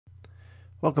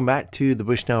Welcome back to the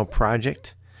Bushnell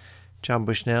Project. John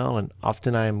Bushnell, and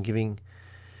often I am giving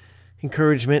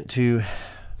encouragement to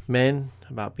men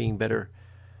about being better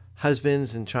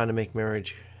husbands and trying to make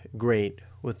marriage great.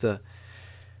 With the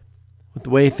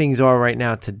way things are right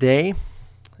now today,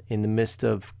 in the midst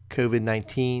of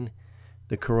COVID-19,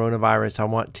 the coronavirus, I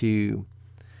want to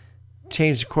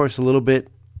change the course a little bit.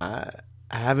 I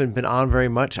haven't been on very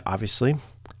much, obviously,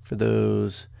 for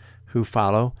those who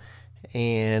follow,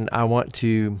 and I want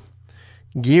to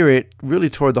gear it really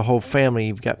toward the whole family.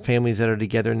 You've got families that are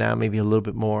together now, maybe a little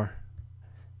bit more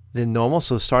than normal.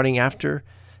 So starting after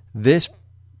this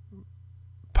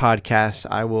podcast,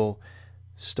 I will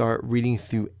start reading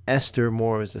through Esther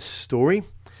more as a story,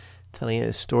 telling it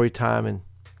a story time and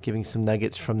giving some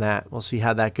nuggets from that. We'll see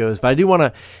how that goes. But I do want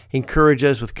to encourage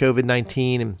us with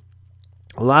COVID-19 and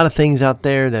a lot of things out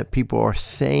there that people are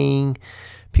saying,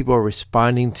 people are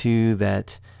responding to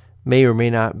that may or may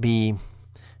not be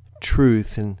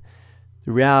truth. And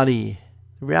the reality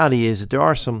is that there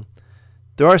are some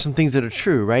things that are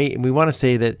true, right? And we want to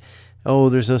say that, oh,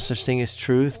 there's no such thing as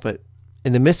truth, but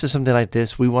in the midst of something like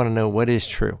this, we want to know what is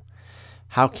true.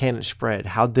 How can it spread?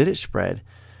 How did it spread?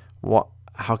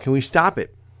 How can we stop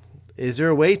it? Is there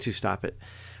a way to stop it?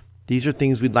 These are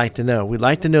things we'd like to know. We'd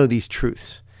like to know these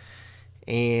truths.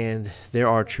 And there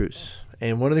are truths.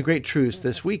 And one of the great truths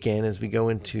this weekend as we go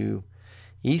into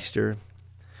Easter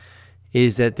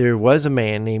is that there was a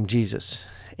man named Jesus,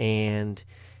 and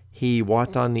he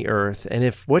walked on the earth. And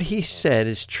if what he said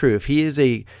is true, if he is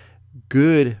a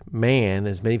good man,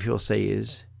 as many people say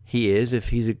if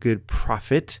he's a good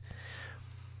prophet,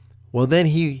 well, then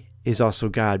he is also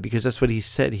God, because that's what he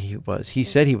said he was. He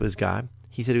said he was God.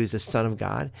 He said he was the Son of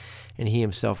God, and he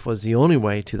himself was the only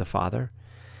way to the Father.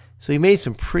 So he made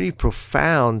some pretty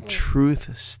profound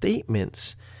truth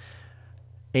statements,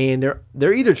 and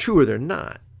they're either true or they're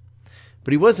not.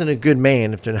 But he wasn't a good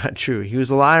man if they're not true. He was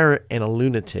a liar and a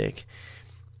lunatic,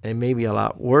 and maybe a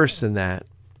lot worse than that.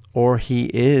 Or he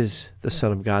is the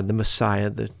Son of God, the Messiah,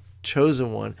 the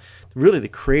chosen one, really the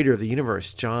creator of the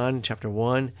universe. John chapter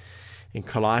 1 and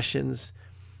Colossians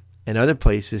and other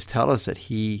places tell us that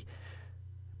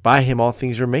by him all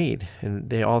things are made,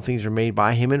 and all things are made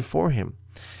by him and for him.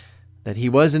 That he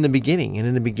was in the beginning, and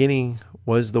in the beginning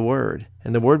was the Word,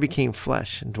 and the Word became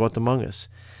flesh and dwelt among us.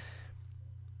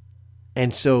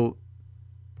 And so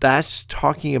that's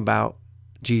talking about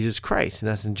Jesus Christ, and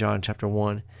that's in John chapter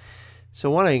 1. So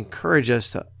I want to encourage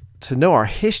us to know our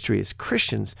history as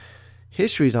Christians.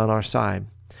 History is on our side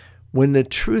when the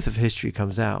truth of history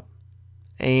comes out.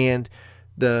 And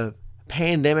the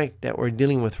pandemic that we're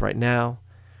dealing with right now,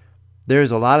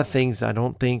 there's a lot of things I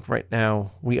don't think right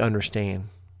now we understand.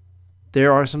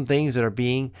 There are some things that are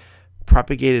being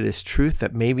propagated as truth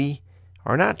that maybe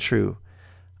are not true.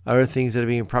 Other things that are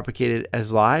being propagated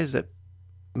as lies that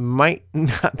might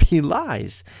not be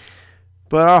lies.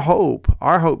 But our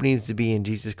hope needs to be in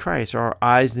Jesus Christ. Our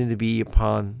eyes need to be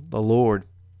upon the Lord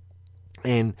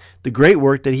and the great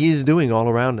work that he is doing all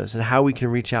around us, and how we can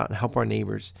reach out and help our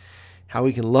neighbors, how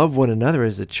we can love one another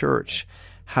as the church,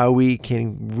 how we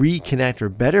can reconnect or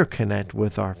better connect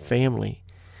with our family,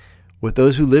 with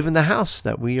those who live in the house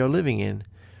that we are living in.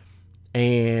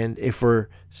 And if we're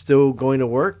still going to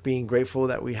work, being grateful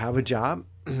that we have a job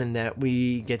and that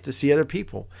we get to see other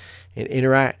people and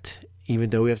interact, even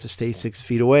though we have to stay 6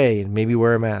 feet away and maybe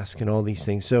wear a mask and all these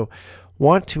things. So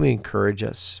want to encourage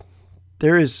us.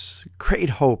 There is great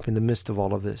hope in the midst of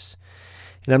all of this.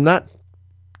 And I'm not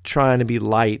trying to be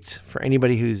light for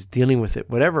anybody who's dealing with it.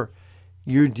 Whatever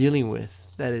you're dealing with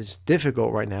that is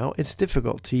difficult right now, it's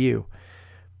difficult to you.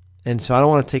 And so I don't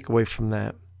want to take away from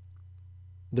that.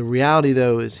 The reality,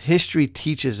 though, is history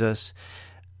teaches us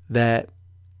that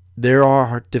there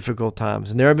are difficult times.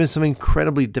 And there have been some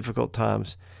incredibly difficult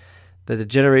times that the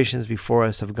generations before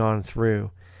us have gone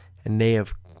through. And they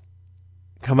have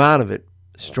come out of it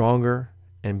stronger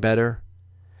and better.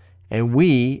 And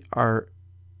we are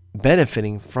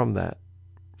benefiting from that,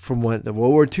 from what the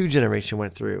World War II generation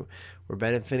went through. We're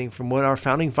benefiting from what our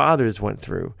founding fathers went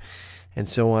through, and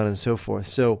so on and so forth.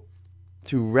 So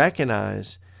to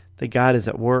recognize that God is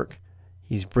at work,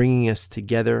 he's bringing us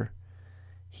together,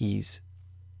 he's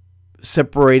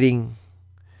separating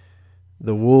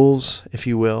the wolves, if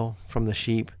you will, from the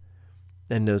sheep,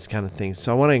 and those kind of things.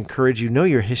 So I want to encourage you, know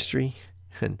your history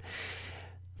and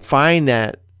find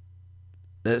that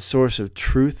source of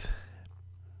truth.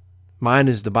 Mine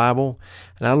is the Bible,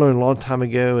 and I learned a long time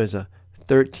ago as a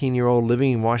 13-year-old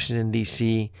living in Washington,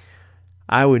 D.C.,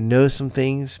 I would know some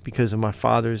things because of my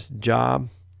father's job,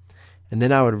 and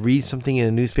then I would read something in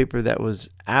a newspaper that was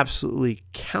absolutely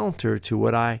counter to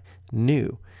what I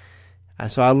knew.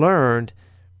 So I learned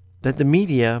that the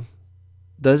media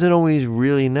doesn't always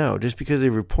really know. Just because they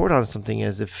report on something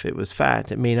as if it was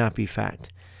fact, it may not be fact.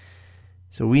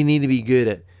 So we need to be good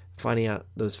at finding out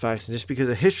those facts. And just because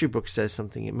a history book says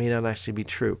something, it may not actually be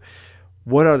true.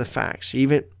 What are the facts?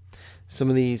 Even some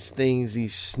of these things,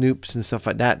 these snoops and stuff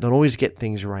like that, don't always get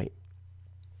things right.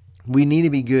 We need to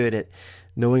be good at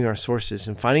knowing our sources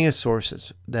and finding a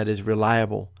source that is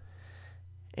reliable,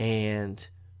 and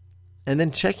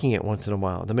then checking it once in a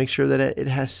while to make sure that it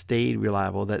has stayed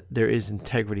reliable, that there is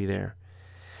integrity there.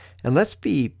 And let's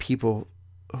be people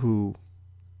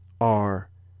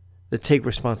that take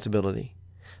responsibility.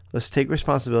 Let's take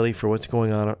responsibility for what's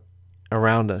going on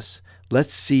around us.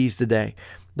 Let's seize the day.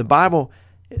 The Bible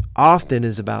often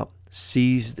is about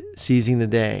seizing the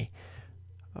day,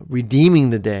 redeeming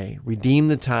the day, redeem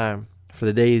the time, for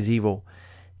the day is evil.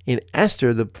 In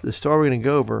Esther, the story we're going to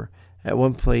go over, at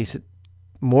one place,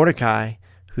 Mordecai,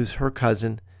 who's her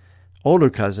older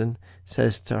cousin,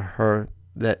 says to her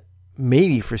that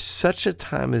maybe for such a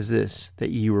time as this that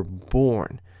you were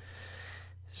born.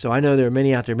 So I know there are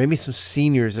many out there, maybe some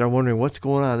seniors that are wondering what's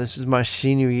going on. This is my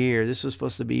senior year. This was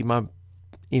supposed to be my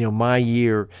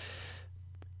year.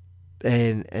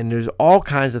 And there's all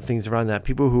kinds of things around that.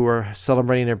 People who are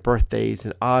celebrating their birthdays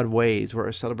in odd ways, or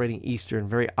are celebrating Easter in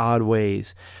very odd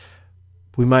ways.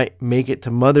 We might make it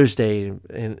to Mother's Day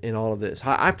in all of this.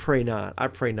 I pray not. I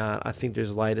think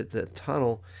there's light at the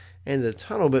end of the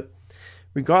tunnel. But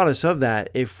regardless of that,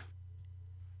 if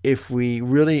we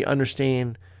really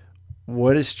understand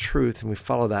what is truth and we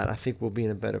follow that, I think we'll be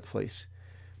in a better place.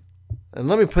 And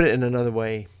let me put it in another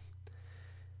way.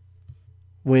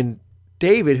 When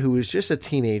David, who was just a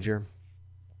teenager,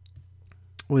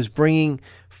 was bringing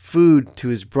food to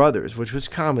his brothers, which was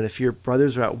common. If your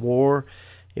brothers were at war,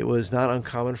 it was not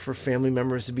uncommon for family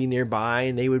members to be nearby,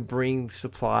 and they would bring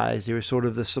supplies. They were sort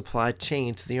of the supply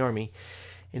chain to the army.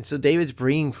 And so David's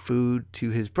bringing food to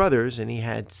his brothers, and he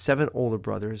had 7 older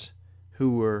brothers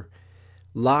who were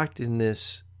locked in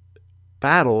this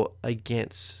battle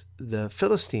against the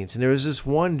Philistines. And there was this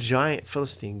one giant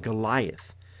Philistine,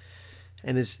 Goliath.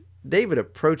 And as David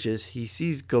approaches, he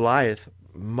sees Goliath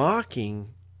mocking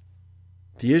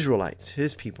the Israelites,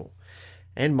 his people,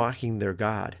 and mocking their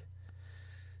God.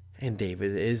 And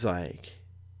David is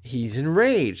he's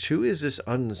enraged. Who is this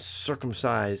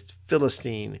uncircumcised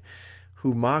Philistine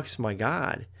who mocks my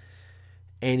God?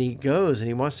 And he goes and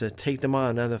he wants to take them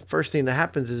on. Now, the first thing that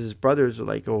happens is his brothers are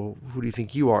like, oh, who do you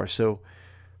think you are? So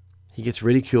he gets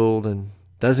ridiculed and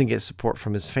doesn't get support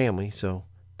from his family. So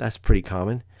that's pretty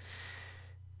common.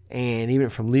 And even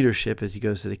from leadership as he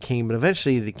goes to the king. But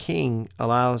eventually the king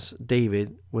allows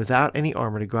David, without any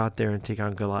armor, to go out there and take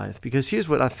on Goliath. Because here's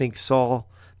what I think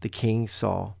the king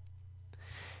saw,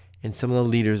 and some of the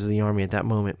leaders of the army at that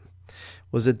moment,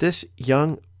 was that this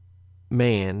young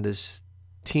man, this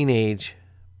teenagers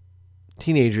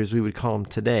we would call him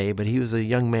today, but he was a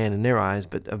young man in their eyes,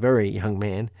 but a very young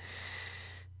man,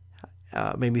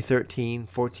 maybe 13,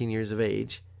 14 years of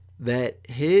age, that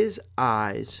his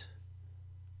eyes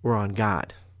were on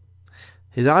God.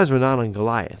 His eyes were not on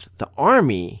Goliath. The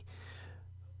army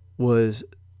was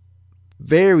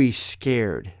very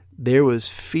scared. There was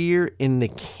fear in the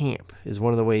camp, is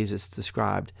one of the ways it's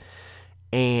described.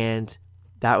 And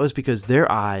that was because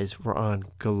their eyes were on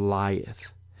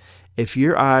Goliath. If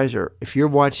you're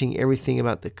watching everything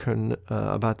about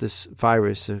about this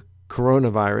virus, the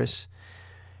coronavirus,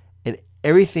 and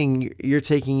everything you're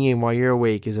taking in while you're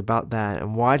awake is about that,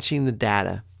 and watching the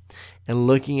data, and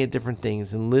looking at different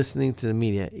things and listening to the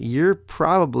media, you're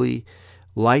probably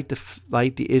like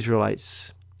the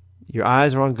Israelites. Your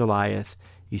eyes are on Goliath.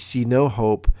 You see no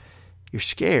hope. You're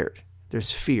scared.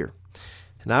 There's fear.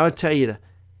 And I would tell you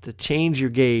to change your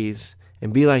gaze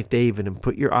and be like David and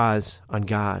put your eyes on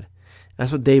God.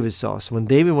 That's what David saw. So when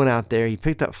David went out there, he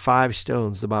picked up 5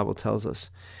 stones, the Bible tells us.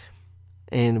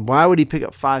 And why would he pick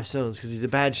up 5 stones? Because he's a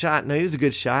bad shot? No, he was a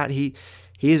good shot. He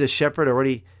is a shepherd,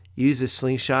 already used his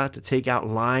slingshot to take out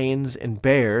lions and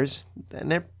bears.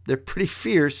 And they're pretty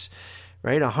fierce,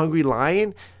 right? A hungry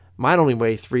lion might only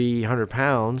weigh 300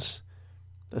 pounds.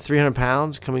 300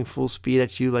 pounds coming full speed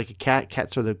at you like a cat.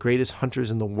 Cats are the greatest hunters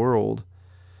in the world,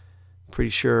 pretty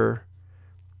sure.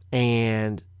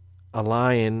 And a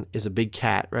lion is a big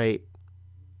cat, right?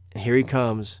 And here he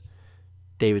comes.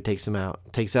 David takes him out.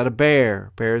 Takes out a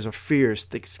bear. Bears are fierce,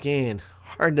 thick skin.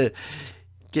 Hard to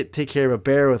take care of a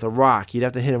bear with a rock. You'd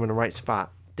have to hit him in the right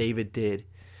spot. David did.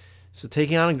 So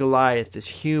taking on Goliath, this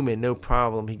human, no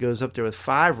problem. He goes up there with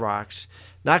 5 rocks.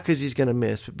 Not because he's going to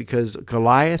miss, but because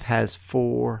Goliath has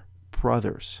 4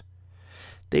 brothers.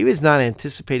 David's not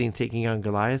anticipating taking on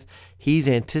Goliath. He's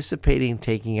anticipating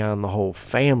taking on the whole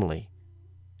family.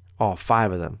 all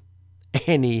 5 of them.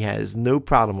 And he has no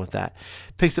problem with that.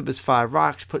 Picks up his 5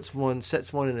 rocks,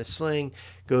 sets one in a sling,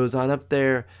 goes on up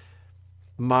there,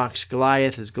 mocks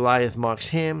Goliath as Goliath mocks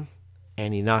him,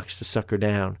 and he knocks the sucker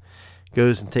down.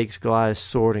 Goes and takes Goliath's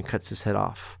sword and cuts his head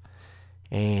off.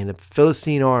 And the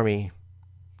Philistine army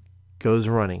goes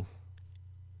running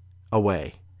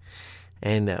away.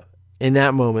 And in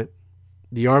that moment,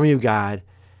 the army of God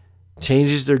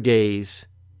changes their gaze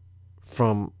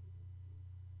from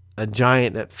a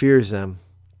giant that fears them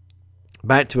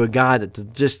back to a God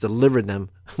that just delivered them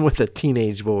with a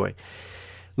teenage boy.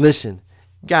 Listen,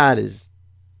 God is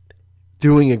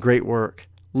doing a great work.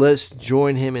 Let's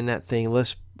join him in that thing.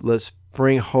 Let's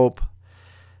bring hope,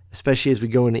 especially as we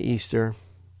go into Easter,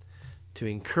 to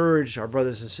encourage our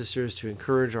brothers and sisters, to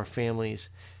encourage our families.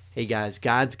 Hey guys,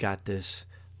 God's got this.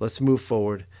 Let's move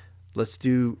forward. Let's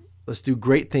do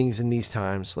great things in these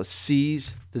times. Let's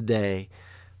seize the day.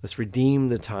 Let's redeem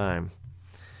the time.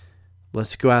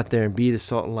 Let's go out there and be the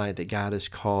salt and light that God has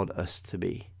called us to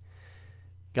be.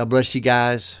 God bless you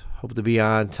guys. Hope to be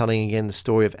on telling again the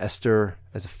story of Esther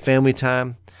as a family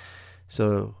time.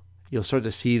 So you'll start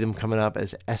to see them coming up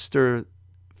as Esther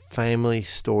family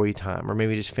story time, or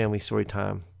maybe just family story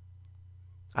time.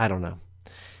 I don't know.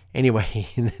 Anyway,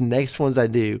 the next ones I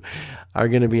do are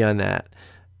going to be on that.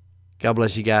 God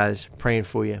bless you guys. Praying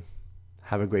for you.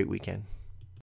 Have a great weekend.